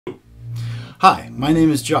Hi, my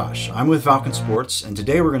name is Josh. I'm with Valken Sports, and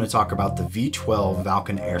today we're going to talk about the V12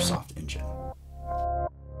 Valken Airsoft Engine.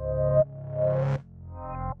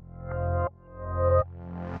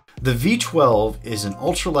 The V12 is an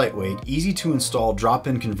ultra-lightweight, easy-to-install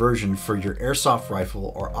drop-in conversion for your airsoft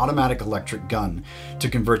rifle or automatic electric gun to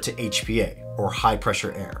convert to HPA, or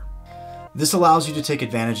high-pressure air. This allows you to take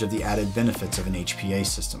advantage of the added benefits of an HPA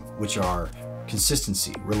system, which are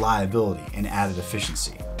consistency, reliability, and added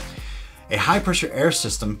efficiency. A high-pressure air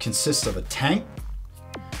system consists of a tank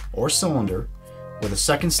or cylinder with a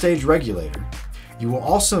second stage regulator. You will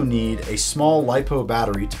also need a small LiPo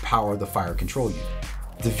battery to power the fire control unit.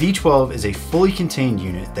 The V12 is a fully contained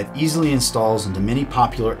unit that easily installs into many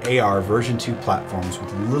popular AR version 2 platforms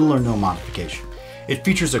with little or no modification. It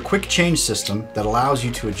features a quick change system that allows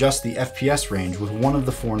you to adjust the FPS range with one of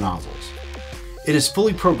the 4 nozzles. It is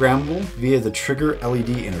fully programmable via the trigger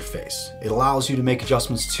LED interface. It allows you to make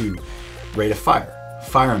adjustments to rate of fire,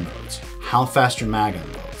 fire modes, how fast your mag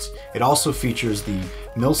unloads. It also features the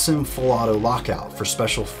MilSim full auto lockout for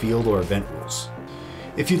special field or event rules.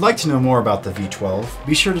 If you'd like to know more about the V12,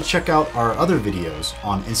 be sure to check out our other videos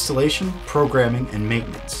on installation, programming, and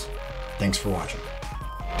maintenance. Thanks for watching.